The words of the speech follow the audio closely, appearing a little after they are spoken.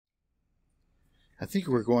I think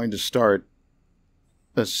we're going to start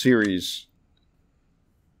a series,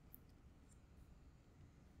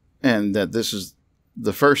 and that this is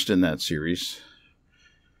the first in that series,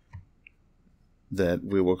 that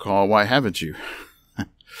we will call Why Haven't You?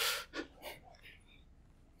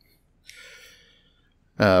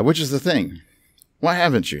 Which is the thing. Why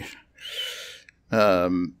haven't you?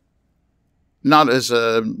 Not as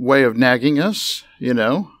a way of nagging us,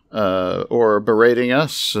 or berating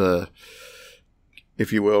us,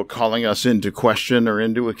 if you will, calling us into question or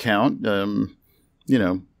into account.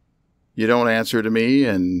 You don't answer to me,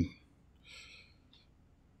 and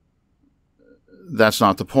that's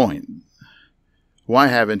not the point. Why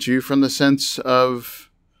haven't you? From the sense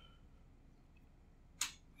of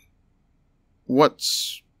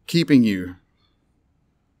what's keeping you,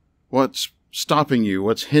 what's stopping you,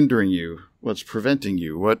 what's hindering you, what's preventing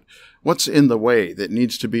you, what's in the way that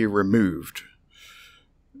needs to be removed.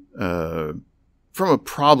 From a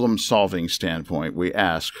problem-solving standpoint, we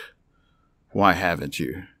ask, why haven't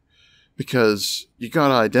you? Because you got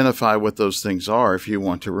to identify what those things are if you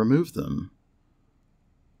want to remove them.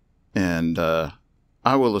 And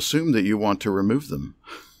I will assume that you want to remove them.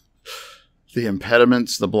 The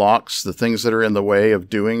impediments, the blocks, the things that are in the way of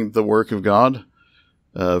doing the work of God,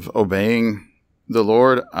 of obeying the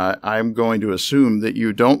Lord, I'm going to assume that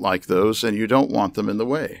you don't like those and you don't want them in the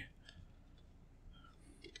way.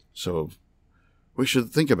 So we should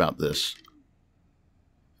think about this.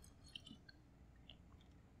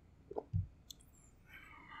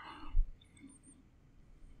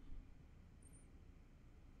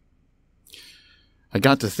 I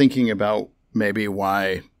got to thinking about maybe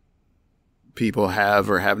why people have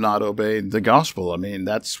or have not obeyed the gospel. I mean,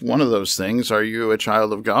 that's one of those things. Are you a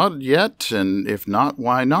child of God yet? And if not,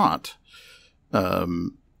 why not?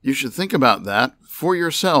 You should think about that for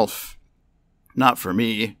yourself, not for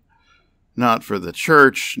me, not for the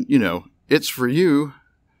church. It's for you.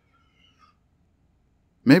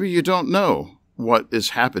 Maybe you don't know what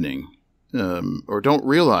is happening, or don't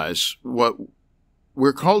realize what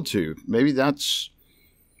we're called to. Maybe that's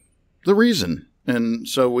the reason. And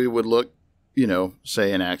so we would look,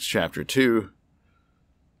 say in Acts chapter 2,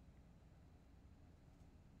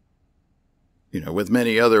 with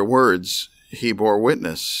many other words, he bore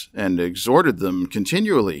witness and exhorted them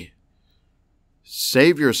continually,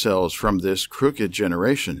 save yourselves from this crooked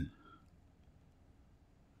generation.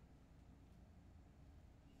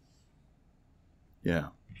 Yeah.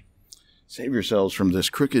 Save yourselves from this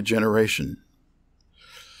crooked generation.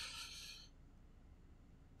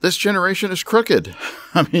 This generation is crooked.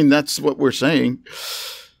 I mean, that's what we're saying.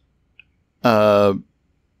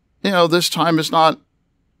 This time is not,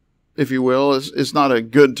 if you will, is not a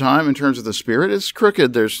good time in terms of the spirit. It's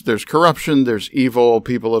crooked. There's corruption. There's evil.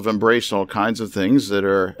 People have embraced all kinds of things that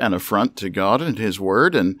are an affront to God and His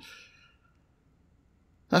Word, and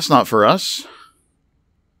that's not for us.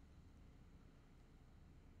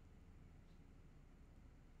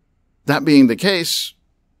 That being the case,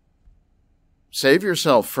 save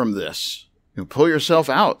yourself from this. Pull yourself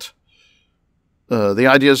out. The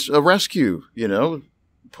idea is a rescue,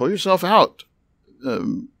 Pull yourself out.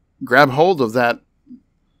 Grab hold of that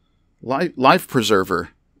life preserver.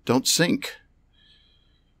 Don't sink.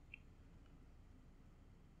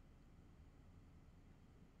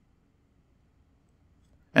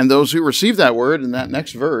 And those who receive that word in that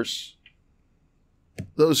next verse,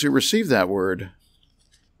 those who receive that word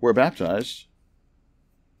were baptized.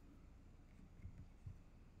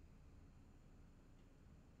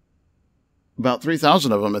 About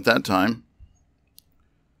 3,000 of them at that time,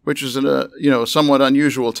 which is a somewhat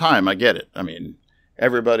unusual time. I get it. I mean,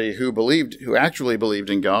 everybody who actually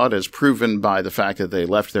believed in God, as proven by the fact that they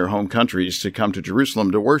left their home countries to come to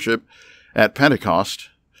Jerusalem to worship at Pentecost,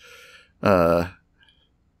 was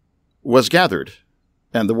gathered,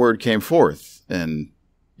 and the word came forth. And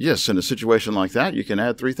yes, in a situation like that, you can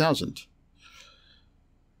add 3,000.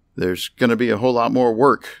 There's going to be a whole lot more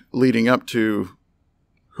work leading up to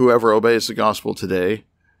whoever obeys the gospel today,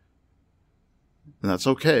 and that's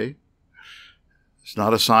okay. It's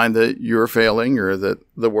not a sign that you're failing or that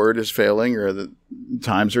the word is failing or that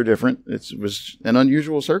times are different. It was an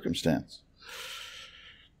unusual circumstance.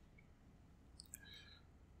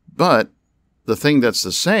 But the thing that's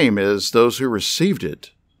the same is those who received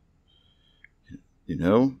it.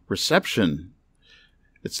 Reception.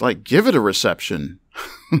 It's like give it a reception.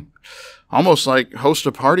 Almost like host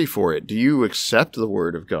a party for it. Do you accept the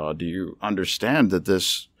word of God? Do you understand that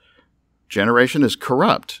this generation is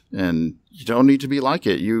corrupt and you don't need to be like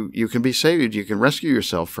it? You can be saved. You can rescue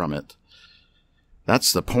yourself from it.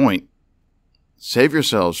 That's the point. Save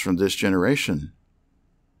yourselves from this generation.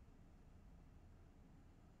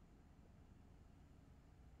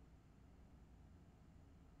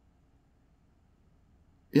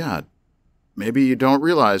 yeah, maybe you don't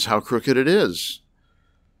realize how crooked it is.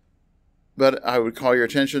 But I would call your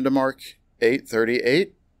attention to Mark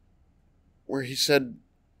 8:38, where he said,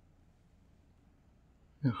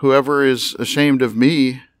 whoever is ashamed of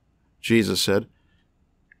me, Jesus said,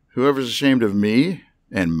 whoever is ashamed of me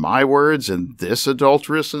and my words in this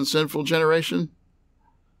adulterous and sinful generation,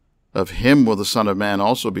 of him will the Son of Man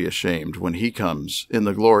also be ashamed when he comes in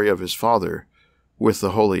the glory of his Father with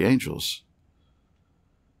the holy angels.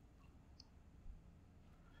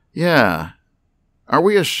 Yeah. Are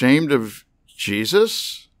we ashamed of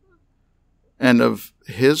Jesus and of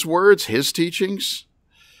his words, his teachings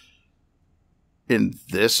in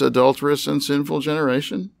this adulterous and sinful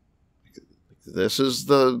generation? This is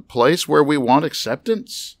the place where we want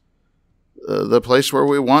acceptance? The place where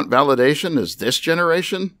we want validation is this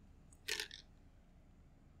generation?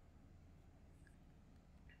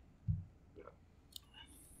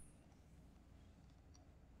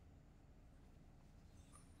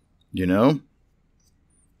 You know,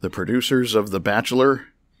 the producers of The Bachelor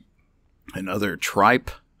and other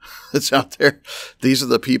tripe that's out there, these are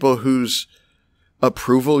the people whose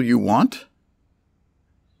approval you want.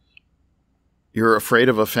 You're afraid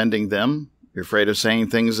of offending them. You're afraid of saying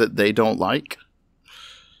things that they don't like.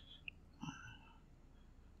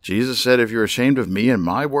 Jesus said, if you're ashamed of me and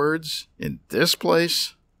my words in this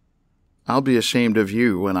place, I'll be ashamed of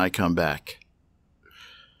you when I come back.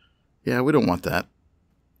 Yeah, we don't want that.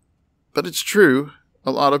 But it's true,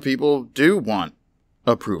 a lot of people do want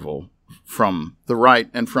approval from the right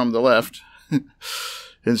and from the left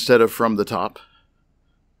instead of from the top.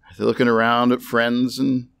 They're looking around at friends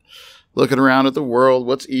and looking around at the world,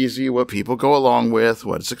 what's easy, what people go along with,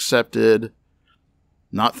 what's accepted,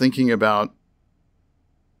 not thinking about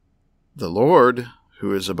the Lord,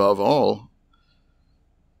 who is above all.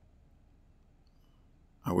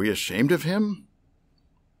 Are we ashamed of him?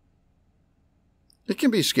 It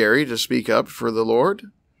can be scary to speak up for the Lord.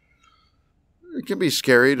 It can be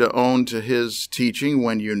scary to own to his teaching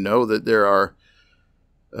when you know that there are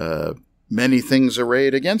many things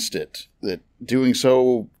arrayed against it, that doing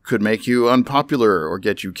so could make you unpopular or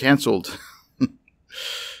get you canceled.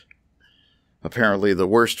 Apparently, the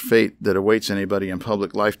worst fate that awaits anybody in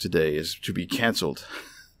public life today is to be canceled.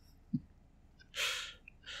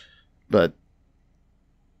 But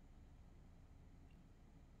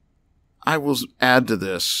I will add to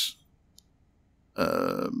this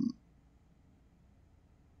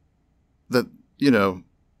that,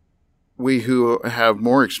 we who have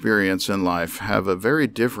more experience in life have a very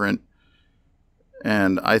different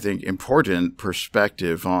and, I think, important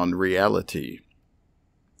perspective on reality.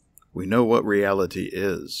 We know what reality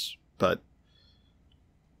is, but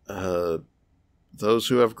those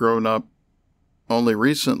who have grown up only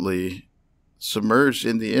recently submerged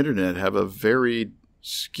in the internet have a very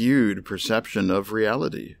skewed perception of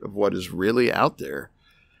reality, of what is really out there,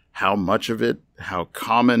 how much of it, how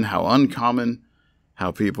common, how uncommon,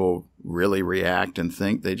 how people really react and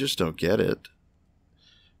think. They just don't get it.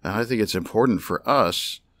 And I think it's important for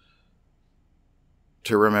us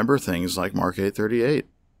to remember things like Mark 8:38,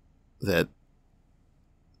 that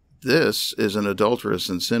this is an adulterous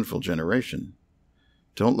and sinful generation.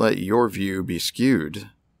 Don't let your view be skewed.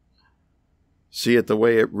 See it the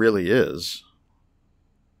way it really is.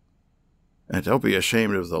 And don't be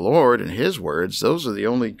ashamed of the Lord and his words. Those are the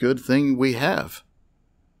only good thing we have.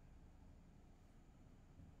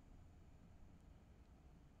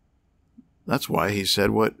 That's why he said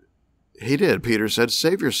what he did. Peter said,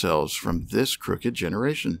 save yourselves from this crooked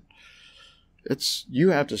generation. You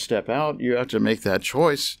have to step out. You have to make that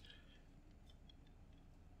choice.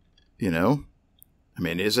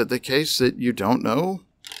 Is it the case that you don't know?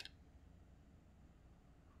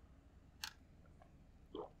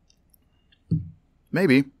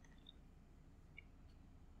 Maybe.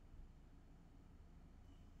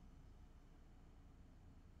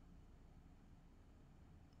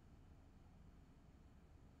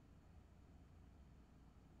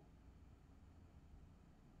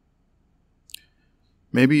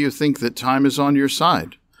 Maybe you think that time is on your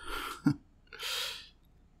side.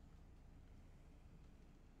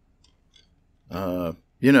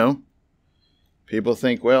 People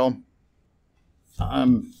think, well,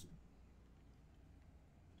 I'm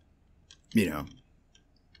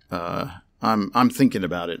thinking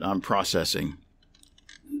about it. I'm processing.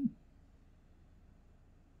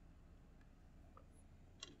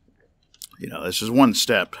 This is one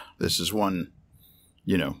step. This is one,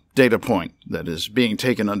 data point that is being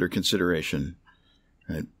taken under consideration.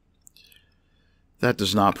 Right? That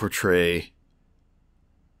does not portray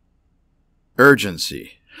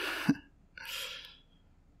urgency.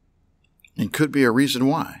 And could be a reason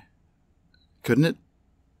why. Couldn't it?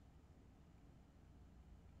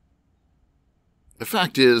 The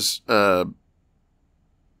fact is, in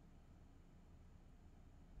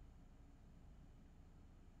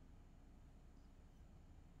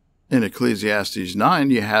Ecclesiastes 9,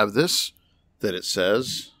 you have this, that it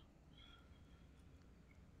says,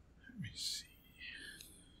 let me see.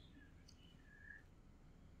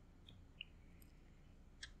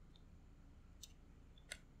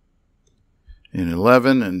 In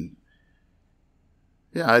 11, and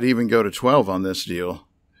yeah, I'd even go to 12 on this deal.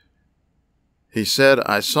 He said,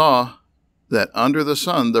 I saw that under the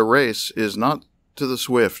sun the race is not to the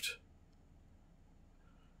swift,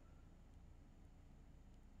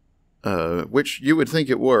 which you would think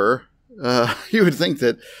it were. You would think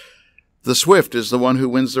that the swift is the one who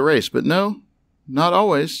wins the race, but no, not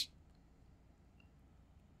always.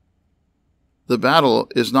 The battle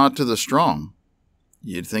is not to the strong.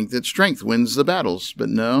 You'd think that strength wins the battles, but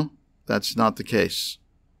no, that's not the case.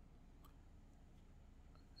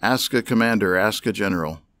 Ask a commander, ask a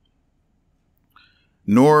general.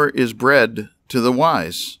 Nor is bread to the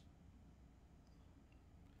wise.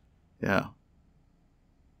 Yeah.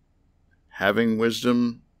 Having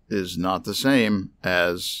wisdom is not the same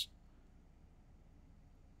as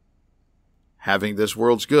having this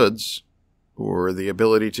world's goods, or the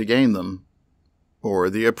ability to gain them, or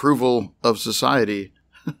the approval of society.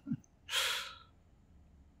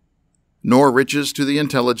 Nor riches to the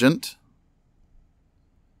intelligent.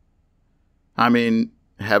 I mean,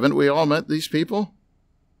 haven't we all met these people?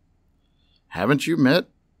 Haven't you met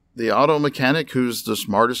the auto mechanic who's the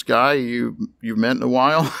smartest guy you've met in a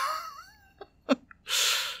while?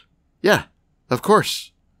 Yeah, of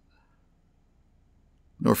course.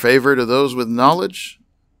 Nor favor to those with knowledge,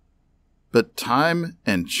 but time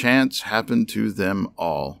and chance happen to them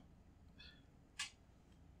all.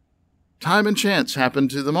 Time and chance happen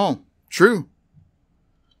to them all. True.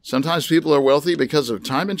 Sometimes people are wealthy because of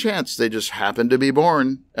time and chance. They just happen to be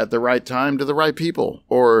born at the right time to the right people,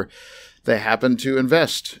 or they happen to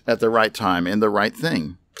invest at the right time in the right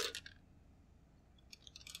thing.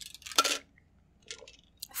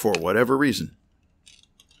 For whatever reason.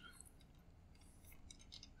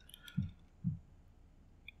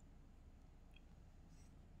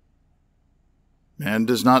 Man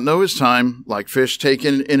does not know his time, like fish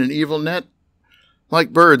taken in an evil net.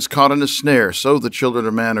 Like birds caught in a snare, so the children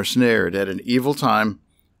of man are snared at an evil time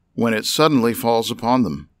when it suddenly falls upon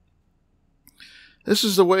them. This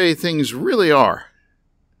is the way things really are.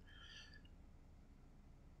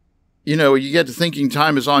 You know, you get to thinking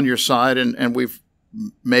time is on your side, and we've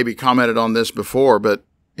maybe commented on this before, but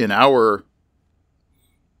in our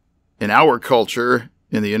culture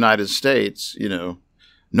in the United States, you know,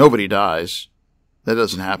 nobody dies. That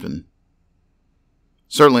doesn't happen.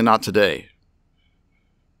 Certainly not today.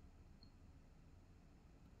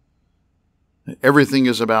 Everything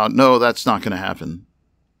is about, no, that's not going to happen.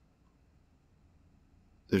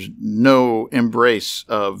 There's no embrace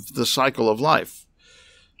of the cycle of life,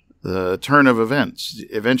 the turn of events,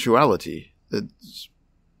 the eventuality.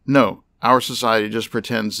 No, our society just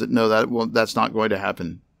pretends that, no, that's not going to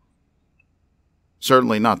happen.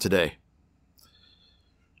 Certainly not today.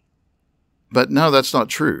 But no, that's not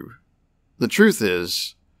true. The truth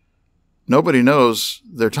is, nobody knows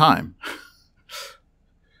their time.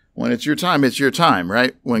 When it's your time,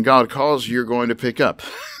 right? When God calls, you're going to pick up.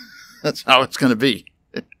 That's how it's going to be.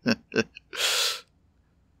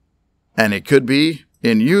 And it could be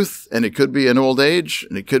in youth, and it could be in old age,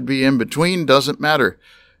 and it could be in between, doesn't matter.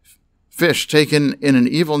 Fish taken in an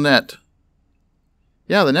evil net.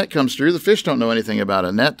 Yeah, the net comes through. The fish don't know anything about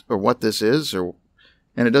a net or what this is,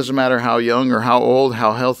 and it doesn't matter how young or how old,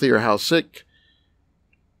 how healthy or how sick,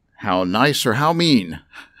 how nice or how mean.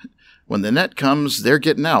 When the net comes, they're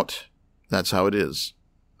getting out. That's how it is.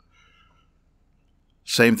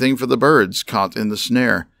 Same thing for the birds caught in the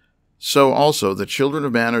snare. So also the children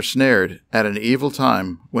of man are snared at an evil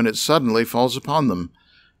time when it suddenly falls upon them.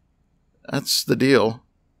 That's the deal.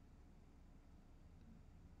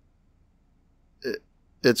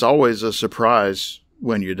 It's always a surprise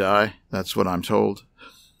when you die. That's what I'm told.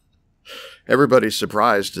 Everybody's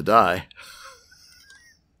surprised to die.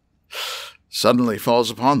 Suddenly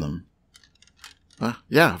falls upon them.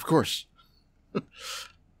 Yeah, of course.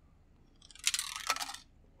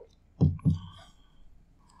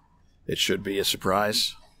 It should be a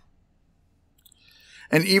surprise.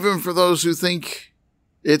 And even for those who think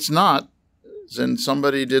it's not, and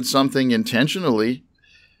somebody did something intentionally,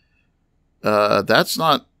 that's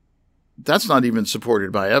not even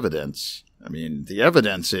supported by evidence. I mean, the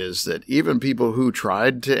evidence is that even people who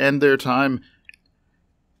tried to end their time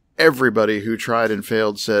everybody who tried and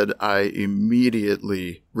failed said, I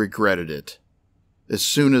immediately regretted it as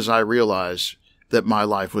soon as I realized that my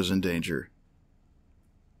life was in danger.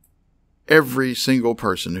 Every single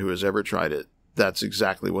person who has ever tried it, that's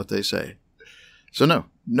exactly what they say. So no,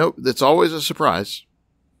 it's always a surprise.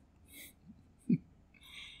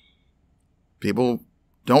 People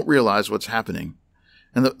don't realize what's happening.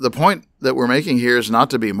 And the point that we're making here is not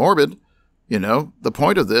to be morbid. The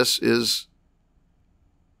point of this is,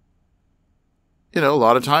 a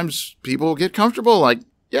lot of times people get comfortable, like,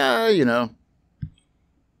 yeah,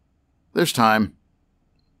 there's time.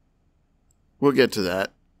 We'll get to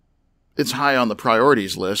that. It's high on the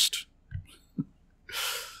priorities list.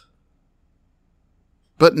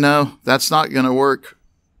 But no, that's not going to work.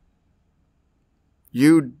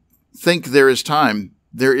 You think there is time.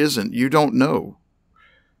 There isn't. You don't know.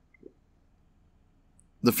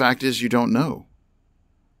 The fact is you don't know.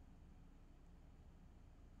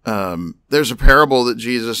 There's a parable that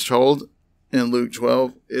Jesus told in Luke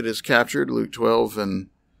 12. It is captured, Luke 12, and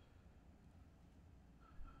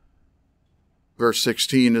verse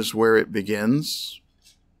 16 is where it begins.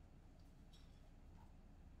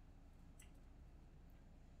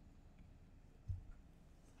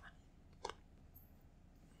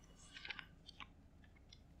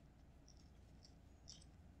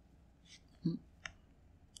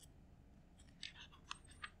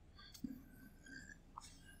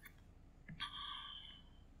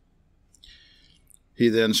 He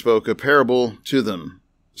then spoke a parable to them,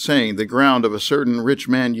 saying, the ground of a certain rich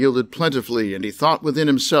man yielded plentifully, and he thought within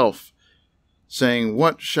himself, saying,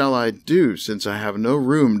 what shall I do, since I have no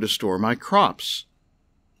room to store my crops?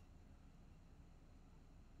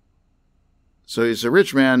 So he's a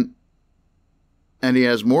rich man, and he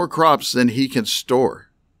has more crops than he can store.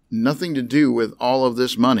 Nothing to do with all of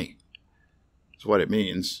this money. That's what it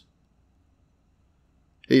means.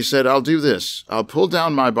 He said, I'll do this. I'll pull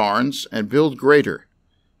down my barns and build greater,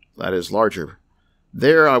 that is, larger.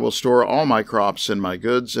 There I will store all my crops and my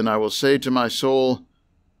goods, and I will say to my soul,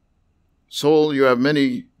 soul, you have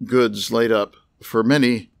many goods laid up for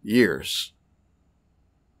many years.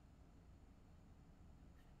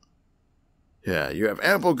 Yeah, you have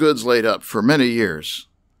ample goods laid up for many years.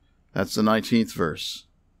 That's the 19th verse.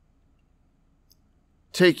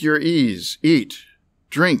 Take your ease, eat,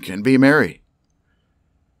 drink, and be merry.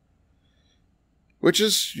 Which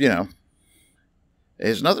is,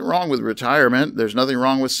 there's nothing wrong with retirement. There's nothing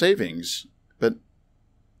wrong with savings. But,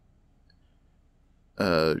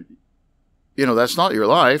 that's not your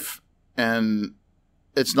life. And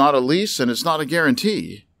it's not a lease and it's not a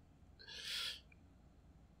guarantee.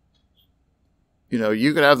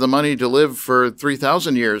 You could have the money to live for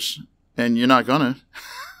 3,000 years and you're not gonna.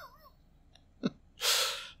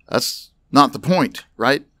 That's not the point,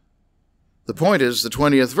 right? The point is the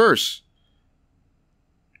 20th verse.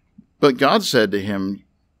 But God said to him,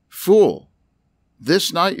 fool,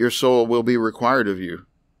 this night your soul will be required of you.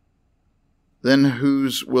 Then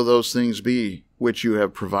whose will those things be which you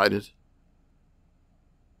have provided?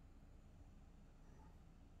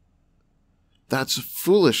 That's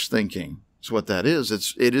foolish thinking. That's what that is.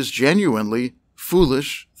 It is genuinely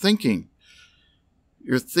foolish thinking.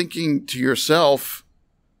 You're thinking to yourself,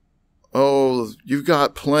 oh, you've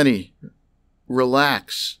got plenty.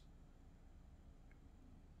 Relax.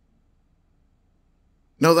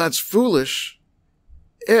 No, that's foolish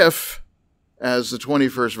if, as the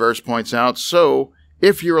 21st verse points out, so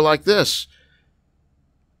if you're like this,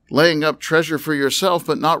 laying up treasure for yourself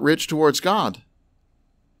but not rich towards God.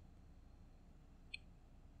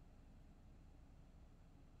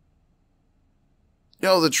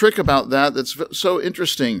 The trick about that's so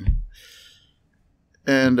interesting.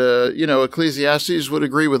 And, Ecclesiastes would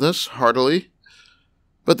agree with us heartily.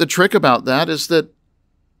 But the trick about that is that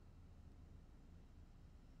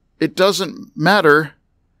it doesn't matter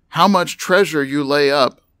how much treasure you lay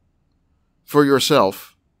up for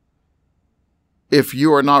yourself if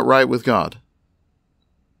you are not right with God.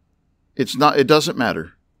 It doesn't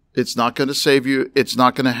matter. It's not going to save you. It's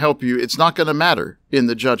not going to help you. It's not going to matter in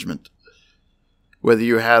the judgment. Whether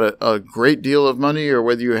you had a great deal of money or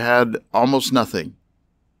whether you had almost nothing,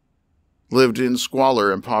 lived in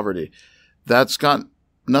squalor and poverty, that's got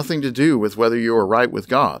nothing to do with whether you are right with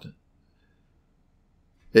God.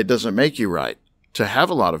 It doesn't make you right to have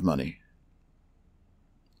a lot of money.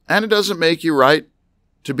 And it doesn't make you right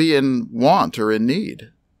to be in want or in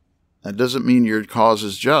need. That doesn't mean your cause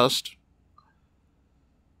is just.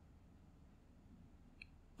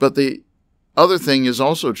 But the other thing is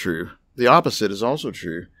also true. The opposite is also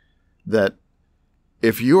true. That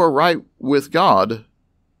if you are right with God,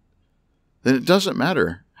 then it doesn't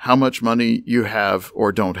matter how much money you have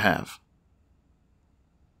or don't have.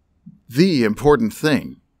 The important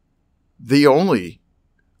thing, the only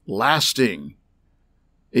lasting,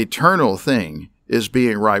 eternal thing is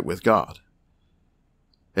being right with God.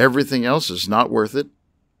 Everything else is not worth it.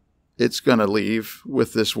 It's going to leave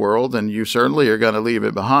with this world, and you certainly are going to leave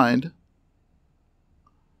it behind.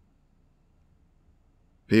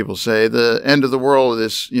 People say the end of the world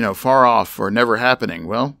is, far off or never happening.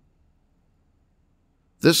 Well,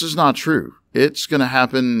 this is not true. It's going to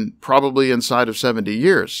happen probably inside of 70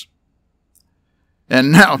 years.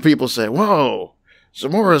 And now people say, whoa,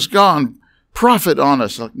 Zamora's gone prophet on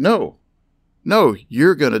us. Like, no,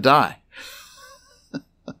 you're going to die.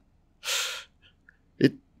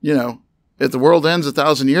 If the world ends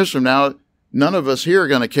 1,000 years from now, none of us here are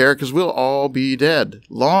going to care because we'll all be dead,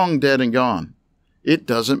 long dead and gone. It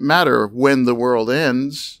doesn't matter when the world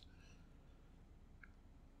ends.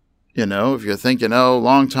 If you're thinking,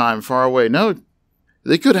 long time, far away. No,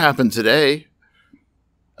 it could happen today.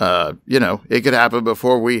 It could happen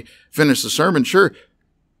before we finish the sermon, sure.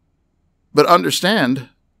 But understand,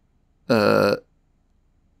 whether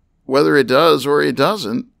it does or it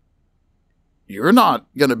doesn't, you're not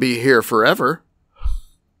going to be here forever.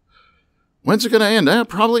 When's it going to end?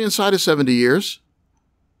 Probably inside of 70 years.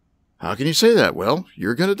 How can you say that? Well,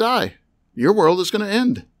 you're going to die. Your world is going to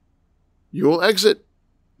end. You will exit,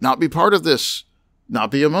 not be part of this, not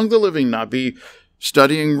be among the living, not be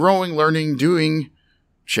studying, growing, learning, doing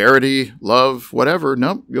charity, love, whatever.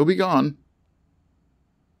 Nope, you'll be gone.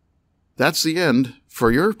 That's the end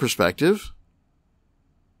for your perspective.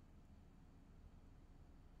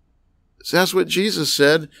 So that's what Jesus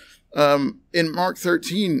said. In Mark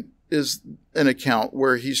 13 is an account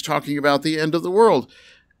where he's talking about the end of the world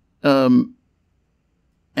and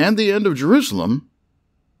the end of Jerusalem.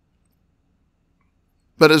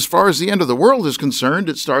 But as far as the end of the world is concerned,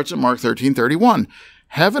 it starts at Mark 13:31.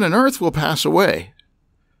 Heaven and earth will pass away,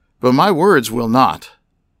 but my words will not.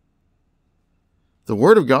 The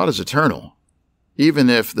word of God is eternal, even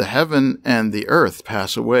if the heaven and the earth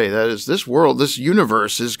pass away. That is, this world, this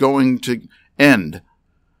universe is going to end.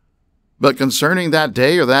 But concerning that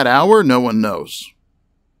day or that hour, no one knows.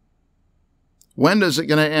 When is it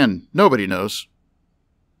going to end? Nobody knows.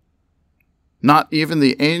 Not even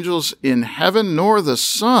the angels in heaven nor the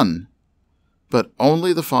Son, but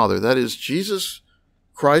only the Father. That is, Jesus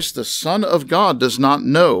Christ, the Son of God, does not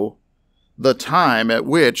know the time at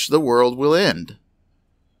which the world will end.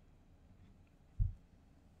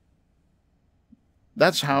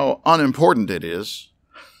 That's how unimportant it is.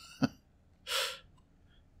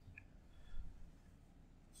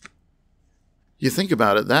 You think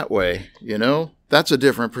about it that way, that's a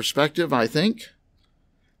different perspective, I think.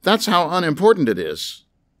 That's how unimportant it is.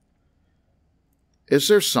 Is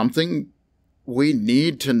there something we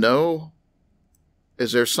need to know?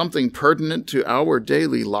 Is there something pertinent to our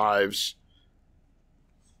daily lives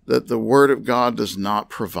that the Word of God does not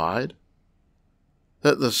provide?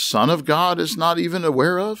 That the Son of God is not even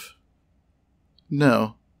aware of?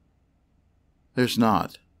 No, there's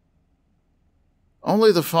not.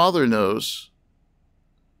 Only the Father knows.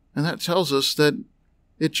 And that tells us that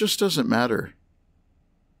it just doesn't matter.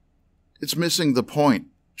 It's missing the point,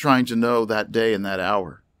 trying to know that day and that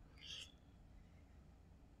hour.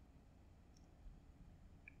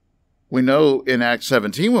 We know in Acts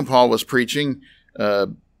 17, when Paul was preaching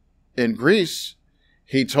in Greece,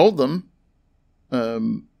 he told them,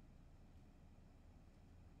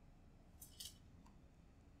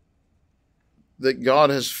 that God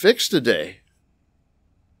has fixed a day.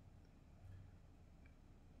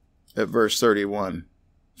 At verse 31,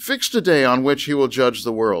 fixed a day on which he will judge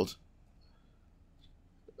the world.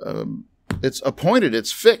 It's appointed,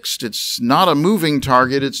 it's fixed, it's not a moving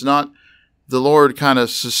target, it's not the Lord kind of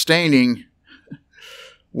sustaining,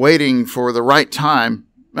 waiting for the right time.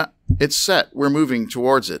 It's set, we're moving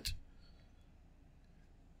towards it.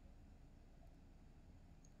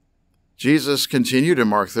 Jesus continued in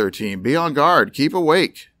Mark 13, be on guard, keep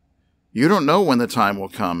awake. You don't know when the time will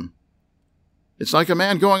come. It's like a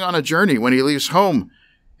man going on a journey. When he leaves home,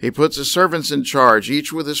 he puts his servants in charge,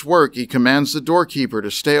 each with his work. He commands the doorkeeper to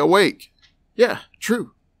stay awake. Yeah,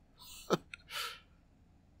 true.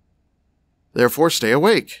 Therefore, stay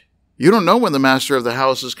awake. You don't know when the master of the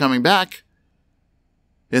house is coming back.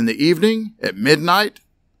 In the evening, at midnight,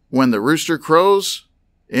 when the rooster crows,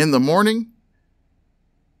 in the morning.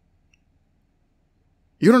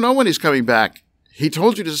 You don't know when he's coming back. He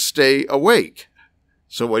told you to stay awake.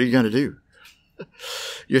 So what are you going to do?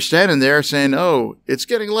 You're standing there saying, oh, it's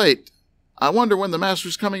getting late. I wonder when the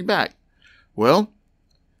master's coming back. Well,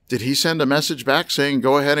 did he send a message back saying,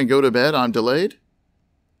 go ahead and go to bed, I'm delayed?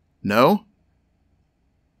 No?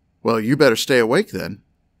 Well, you better stay awake then.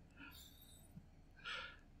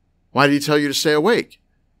 Why did he tell you to stay awake?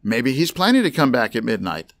 Maybe he's planning to come back at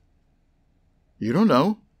midnight. You don't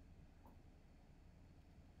know.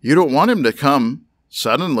 You don't want him to come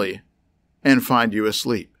suddenly and find you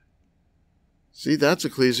asleep. See, that's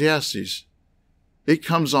Ecclesiastes. It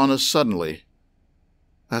comes on us suddenly.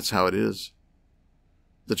 That's how it is.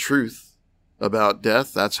 The truth about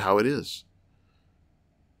death, that's how it is.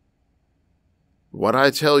 What I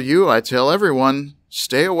tell you, I tell everyone,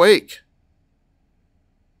 stay awake.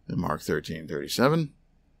 In Mark 13:37.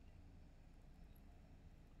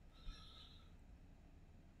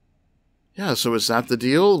 Yeah, so is that the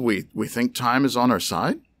deal? We think time is on our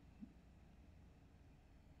side?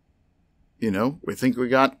 We think we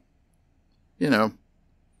got,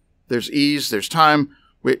 there's ease, there's time.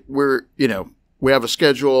 We have a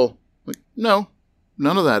schedule. No,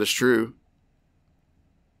 none of that is true.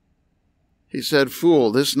 He said,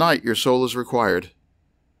 "Fool, this night your soul is required."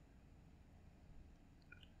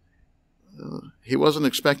 He wasn't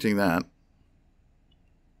expecting that.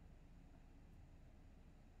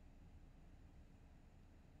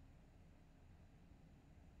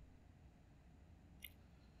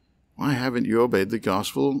 Why haven't you obeyed the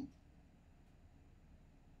gospel?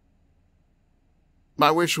 By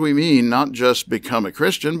which we mean not just become a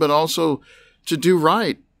Christian, but also to do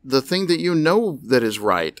right, the thing that you know that is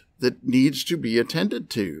right, that needs to be attended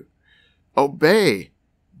to. Obey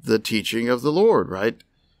the teaching of the Lord, right?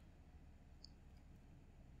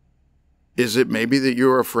 Is it maybe that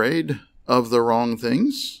you're afraid of the wrong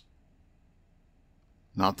things?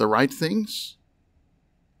 Not the right things?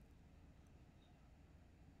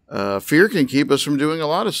 Fear can keep us from doing a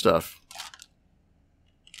lot of stuff.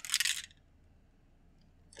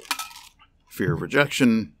 Fear of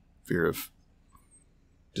rejection, fear of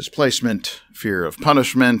displacement, fear of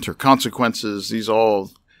punishment or consequences. These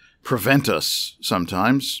all prevent us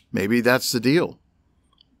sometimes. Maybe that's the deal.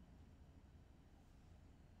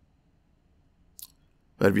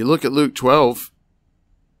 But if you look at Luke 12,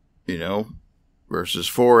 verses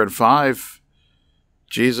 4 and 5,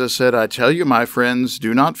 Jesus said, "I tell you, my friends,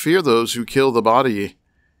 do not fear those who kill the body,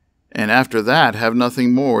 and after that have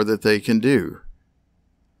nothing more that they can do."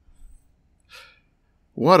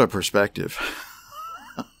 What a perspective.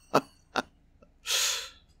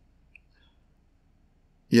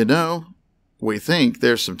 We think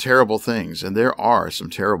there's some terrible things, and there are some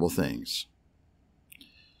terrible things.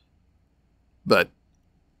 But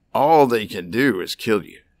all they can do is kill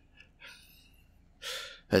you.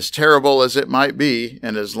 As terrible as it might be,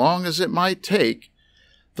 and as long as it might take,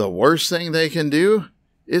 the worst thing they can do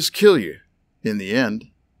is kill you in the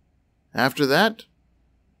end. After that,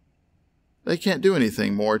 they can't do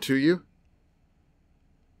anything more to you.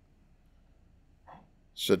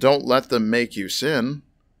 So don't let them make you sin.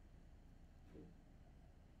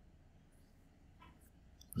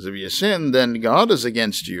 Because if you sin, then God is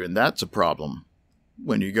against you, and that's a problem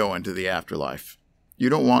when you go into the afterlife. You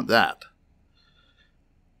don't want that.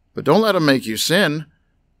 But don't let them make you sin.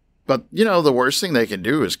 But, the worst thing they can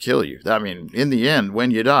do is kill you. I mean, in the end,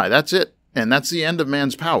 when you die, that's it. And that's the end of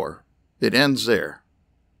man's power. It ends there.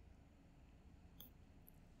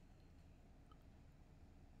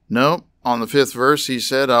 No, on the 5th verse, he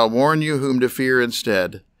said, "I'll warn you whom to fear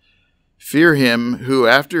instead. Fear him who,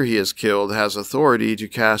 after he is killed, has authority to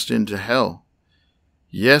cast into hell.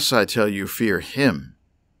 Yes, I tell you, fear him."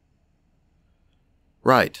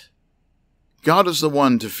 Right. God is the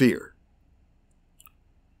one to fear.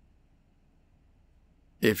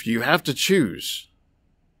 If you have to choose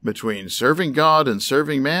between serving God and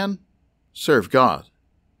serving man, serve God.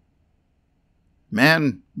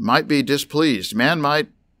 Man might be displeased. Man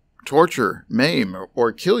might torture, maim,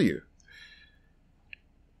 or kill you.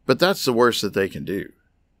 But that's the worst that they can do.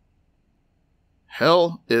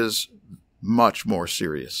 Hell is much more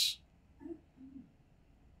serious.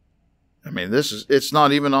 I mean, it's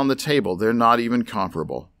not even on the table. They're not even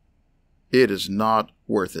comparable. It is not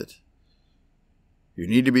worth it. You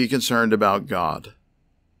need to be concerned about God.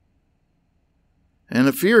 And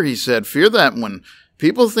the fear, he said, fear that when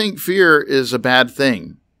people think fear is a bad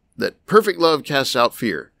thing, that perfect love casts out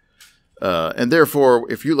fear. And therefore,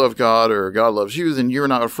 if you love God or God loves you, then you're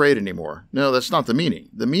not afraid anymore. No, that's not the meaning.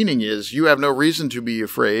 The meaning is you have no reason to be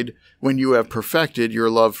afraid when you have perfected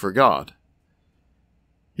your love for God.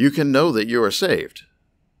 You can know that you are saved.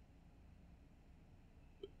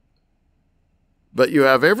 But you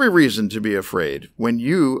have every reason to be afraid when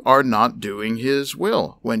you are not doing His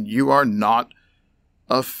will, when you are not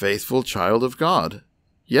a faithful child of God.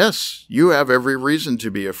 Yes, you have every reason to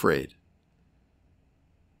be afraid.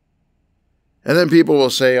 And then people will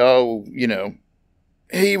say, oh,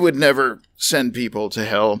 he would never send people to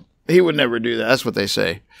hell. He would never do that. That's what they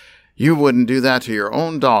say. You wouldn't do that to your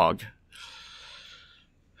own dog.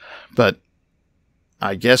 But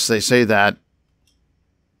I guess they say that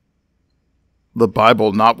the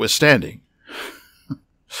Bible notwithstanding.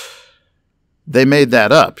 They made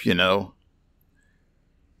that up,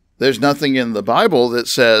 There's nothing in the Bible that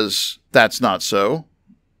says that's not so.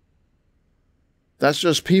 That's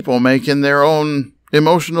just people making their own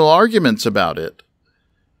emotional arguments about it.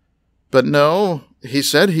 But no, he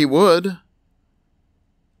said he would.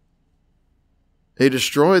 He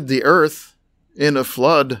destroyed the earth in a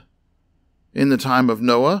flood in the time of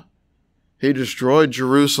Noah. He destroyed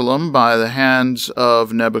Jerusalem by the hands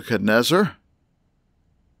of Nebuchadnezzar.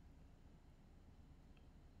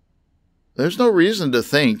 There's no reason to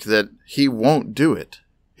think that he won't do it.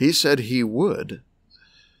 He said he would.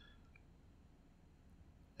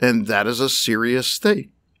 And that is a serious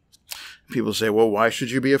thing. People say, well, why should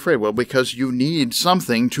you be afraid? Well, because you need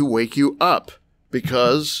something to wake you up.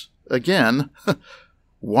 Because, again,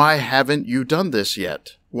 why haven't you done this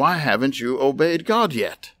yet? Why haven't you obeyed God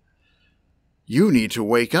yet? You need to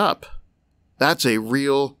wake up. That's a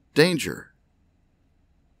real danger.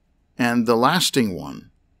 And the lasting one.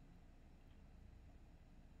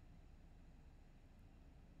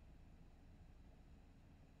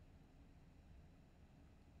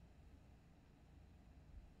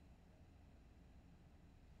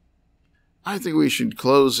 I think we should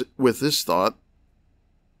close with this thought,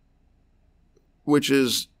 which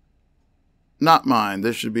is not mine.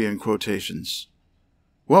 This should be in quotations.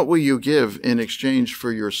 What will you give in exchange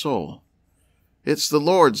for your soul? It's the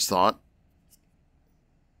Lord's thought.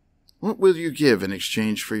 What will you give in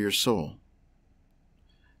exchange for your soul?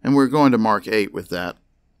 And we're going to Mark 8 with that.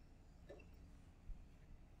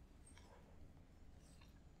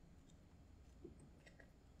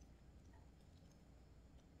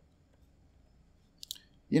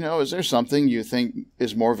 Is there something you think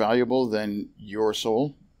is more valuable than your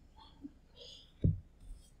soul?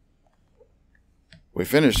 We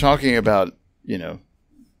finished talking about,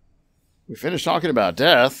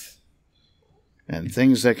 death and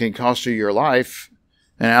things that can cost you your life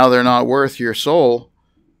and how they're not worth your soul.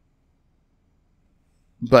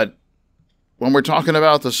 But when we're talking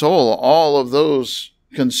about the soul, all of those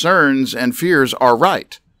concerns and fears are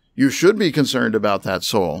right. You should be concerned about that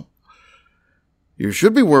soul. You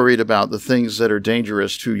should be worried about the things that are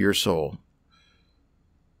dangerous to your soul.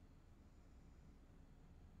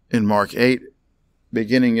 In Mark 8,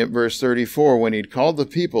 beginning at verse 34, when he'd called the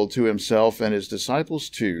people to himself and his disciples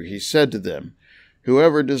too, he said to them,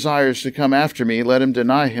 "Whoever desires to come after me, let him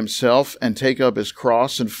deny himself and take up his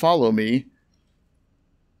cross and follow me.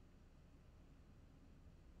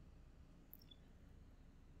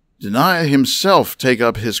 Deny himself, take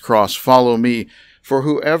up his cross, follow me. For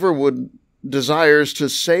whoever desires to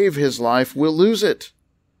save his life will lose it.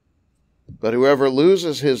 But whoever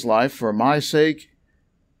loses his life for my sake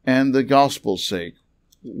and the gospel's sake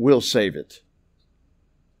will save it.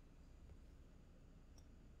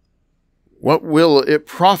 What will it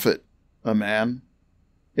profit a man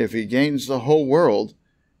if he gains the whole world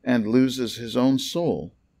and loses his own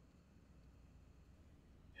soul?"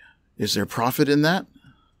 Is there profit in that?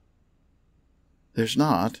 There's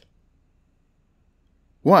not.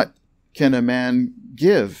 What can a man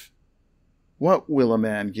give? What will a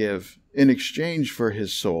man give in exchange for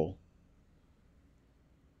his soul?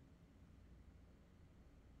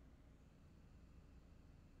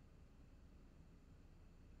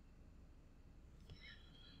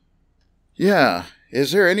 Yeah,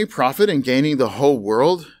 is there any profit in gaining the whole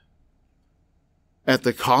world at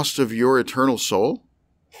the cost of your eternal soul?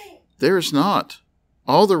 There is not.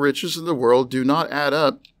 All the riches in the world do not add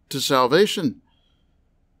up to salvation.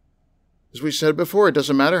 As we said before, it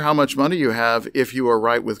doesn't matter how much money you have if you are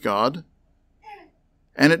right with God.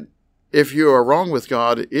 And if you are wrong with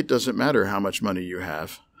God, it doesn't matter how much money you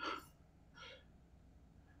have.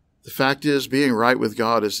 The fact is, being right with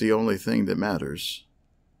God is the only thing that matters.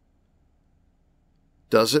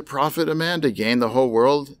 Does it profit a man to gain the whole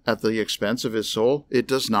world at the expense of his soul? It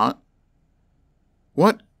does not.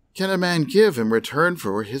 What can a man give in return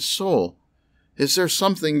for his soul? Is there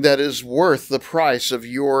something that is worth the price of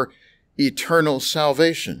your eternal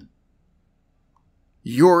salvation?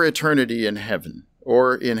 Your eternity in heaven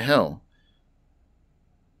or in hell?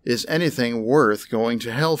 Is anything worth going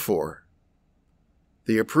to hell for?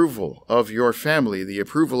 The approval of your family, the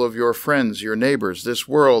approval of your friends, your neighbors, this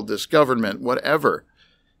world, this government, whatever.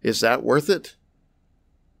 Is that worth it?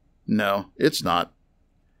 No, it's not.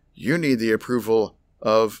 You need the approval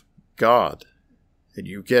of God, and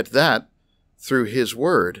you get that through his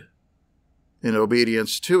word in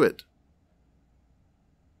obedience to it.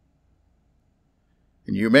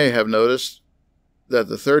 And you may have noticed that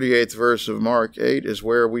the 38th verse of Mark 8 is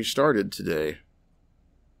where we started today.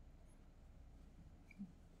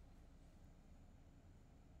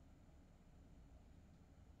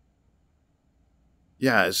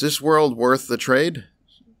 Yeah, is this world worth the trade?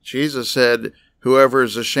 Jesus said, "Whoever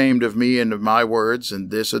is ashamed of me and of my words in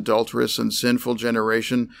this adulterous and sinful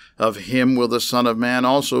generation, of him will the Son of Man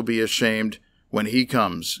also be ashamed when he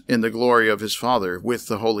comes in the glory of his Father with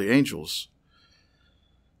the holy angels."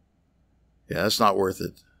 Yeah, it's not worth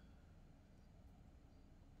it.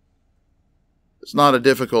 It's not a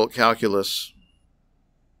difficult calculus.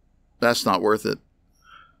 That's not worth it.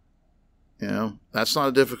 That's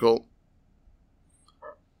not difficult.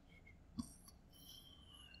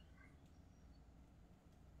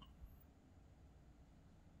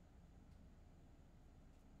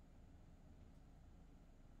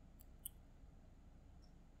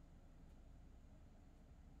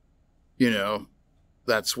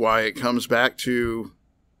 That's why it comes back to,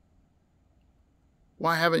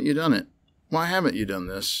 why haven't you done it? Why haven't you done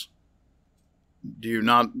this? Do you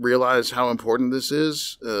not realize how important this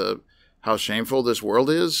is? How shameful this world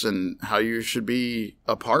is and how you should be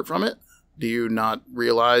apart from it? Do you not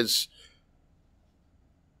realize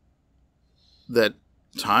that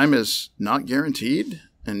time is not guaranteed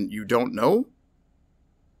and you don't know?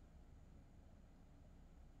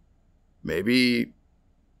 Maybe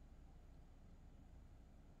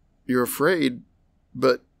you're afraid,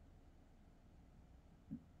 but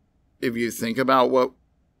if you think about what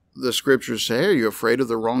the scriptures say, are you afraid of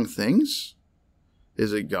the wrong things?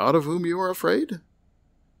 Is it God of whom you are afraid?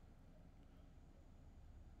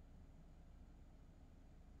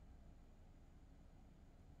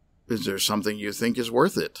 Is there something you think is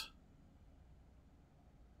worth it?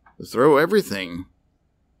 Throw everything.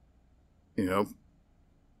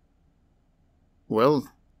 Well,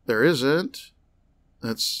 there isn't.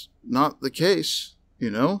 That's not the case,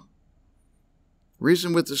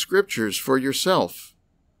 Reason with the scriptures for yourself.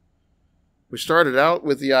 We started out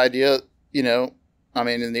with the idea, in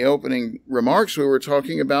the opening remarks we were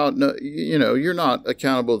talking about, you're not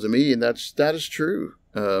accountable to me, and that is true.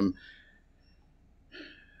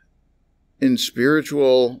 In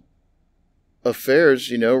spiritual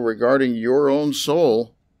affairs, regarding your own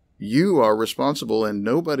soul, you are responsible and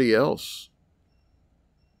nobody else.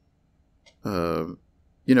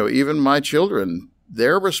 Even my children,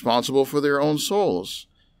 they're responsible for their own souls.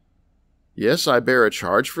 Yes, I bear a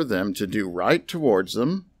charge for them to do right towards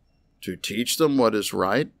them, to teach them what is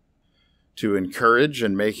right, to encourage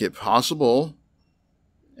and make it possible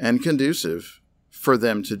and conducive for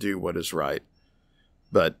them to do what is right.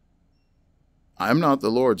 But I'm not the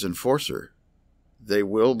Lord's enforcer. They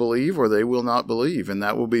will believe or they will not believe, and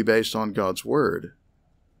that will be based on God's word.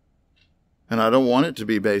 And I don't want it to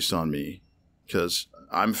be based on me, because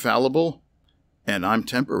I'm fallible and I'm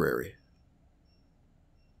temporary.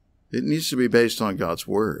 It needs to be based on God's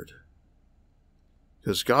word,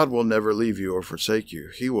 because God will never leave you or forsake you.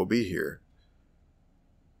 He will be here,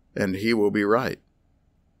 and he will be right.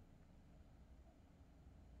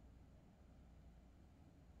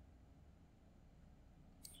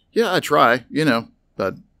 Yeah, I try,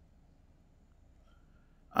 but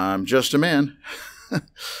I'm just a man.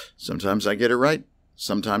 Sometimes I get it right.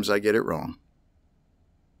 Sometimes I get it wrong.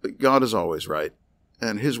 But God is always right,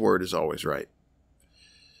 and his word is always right.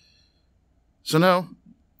 So no,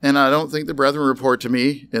 and I don't think the brethren report to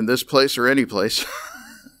me in this place or any place.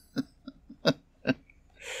 And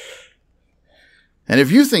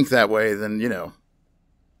if you think that way, then,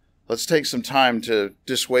 let's take some time to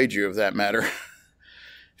dissuade you of that matter.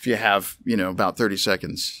 If you have, about 30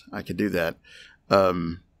 seconds, I could do that.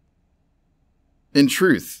 In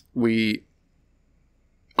truth, we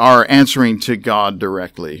are answering to God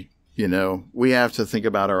directly. We have to think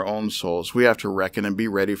about our own souls. We have to reckon and be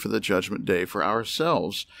ready for the judgment day for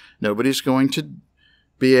ourselves. Nobody's going to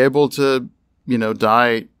be able to,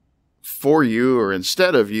 die for you or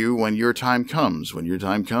instead of you when your time comes. When your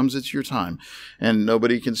time comes, it's your time. And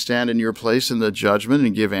nobody can stand in your place in the judgment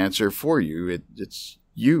and give answer for you. It's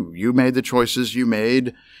you. You made the choices you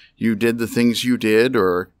made. You did the things you did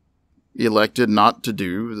or elected not to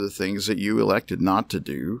do the things that you elected not to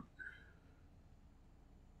do.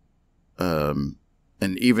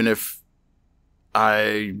 And even if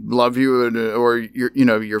I love you or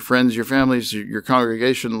your friends, your families, your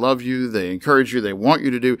congregation love you, they encourage you, they want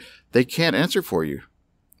you to do, they can't answer for you.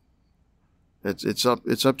 It's up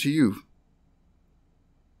to you.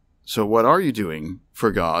 So what are you doing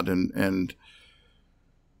for God and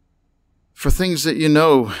for things that you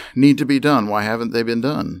know need to be done. Why haven't they been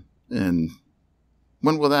done? And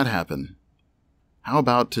when will that happen? How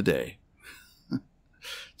about today?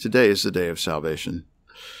 Today is the day of salvation.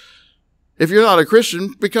 If you're not a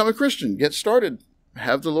Christian, become a Christian. Get started.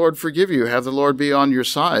 Have the Lord forgive you. Have the Lord be on your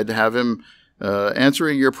side. Have him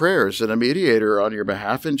answering your prayers and a mediator on your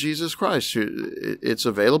behalf in Jesus Christ. It's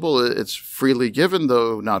available. It's freely given,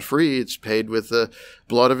 though not free. It's paid with the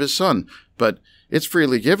blood of his Son. But it's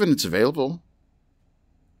freely given. It's available.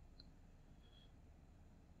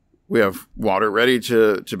 We have water ready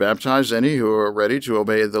to baptize any who are ready to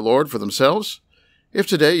obey the Lord for themselves. If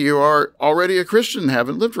today you are already a Christian and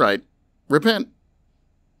haven't lived right, repent.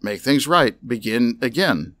 Make things right. Begin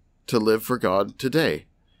again to live for God today.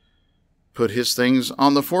 Put his things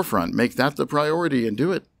on the forefront. Make that the priority and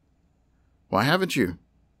do it. Why haven't you?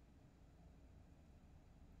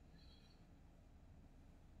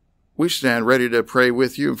 We stand ready to pray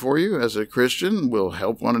with you and for you as a Christian. We'll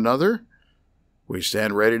help one another. We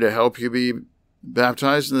stand ready to help you be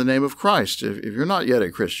baptized in the name of Christ if you're not yet a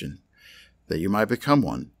Christian, that you might become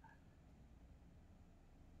one.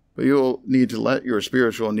 But you'll need to let your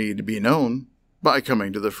spiritual need be known by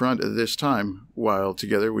coming to the front at this time while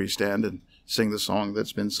together we stand and sing the song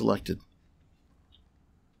that's been selected.